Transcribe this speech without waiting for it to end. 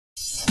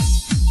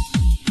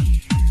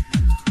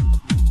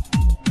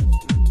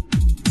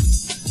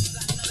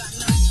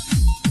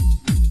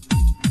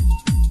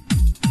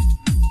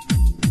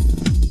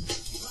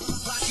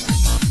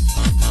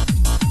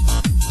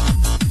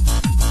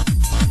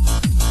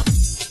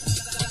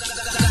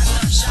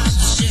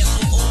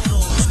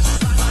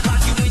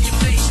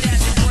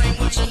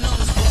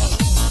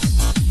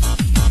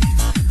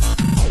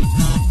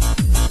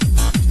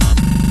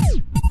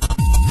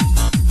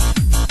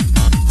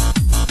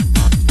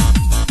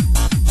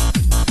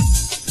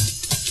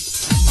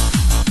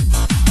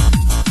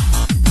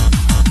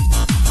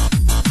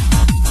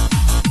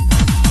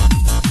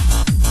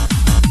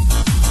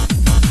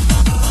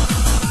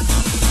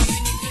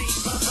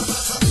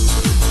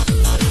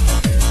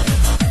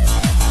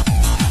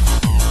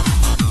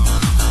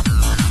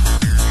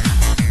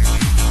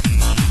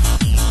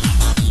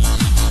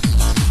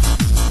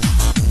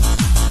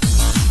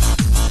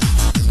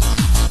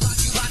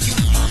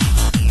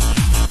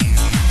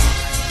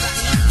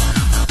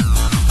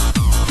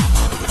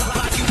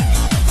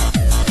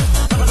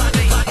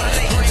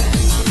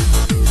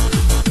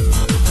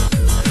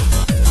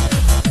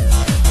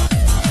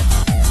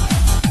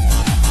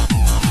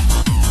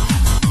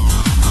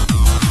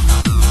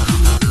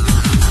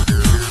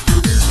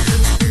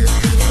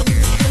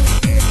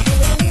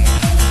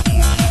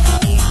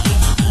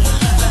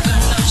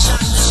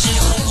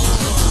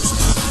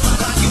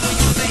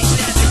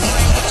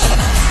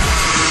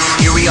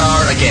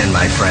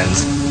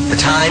friends. The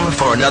time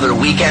for another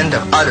weekend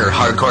of utter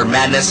hardcore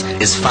madness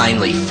is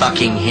finally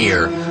fucking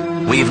here.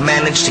 We've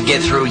managed to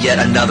get through yet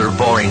another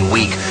boring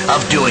week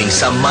of doing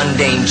some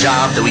mundane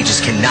job that we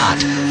just cannot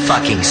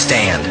fucking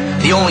stand.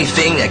 The only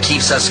thing that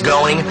keeps us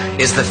going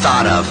is the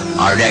thought of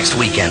our next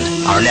weekend,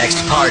 our next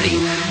party,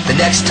 the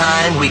next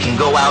time we can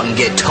go out and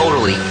get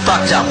totally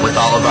fucked up with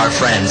all of our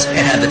friends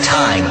and have the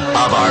time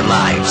of our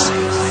lives.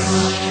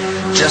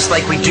 Just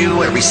like we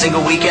do every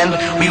single weekend,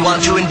 we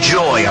want to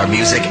enjoy our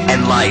music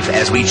and life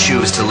as we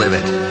choose to live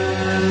it.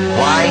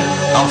 Why?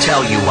 I'll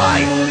tell you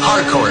why.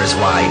 Hardcore is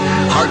why.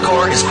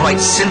 Hardcore is quite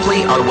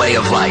simply our way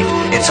of life.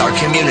 It's our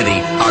community,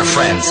 our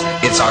friends,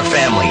 it's our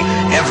family.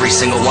 Every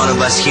single one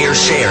of us here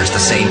shares the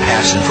same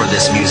passion for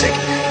this music.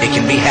 It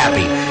can be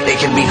happy, it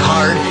can be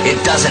hard, it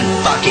doesn't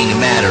fucking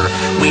matter.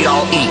 We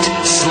all eat,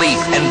 sleep,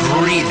 and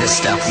breathe this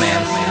stuff,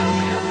 man.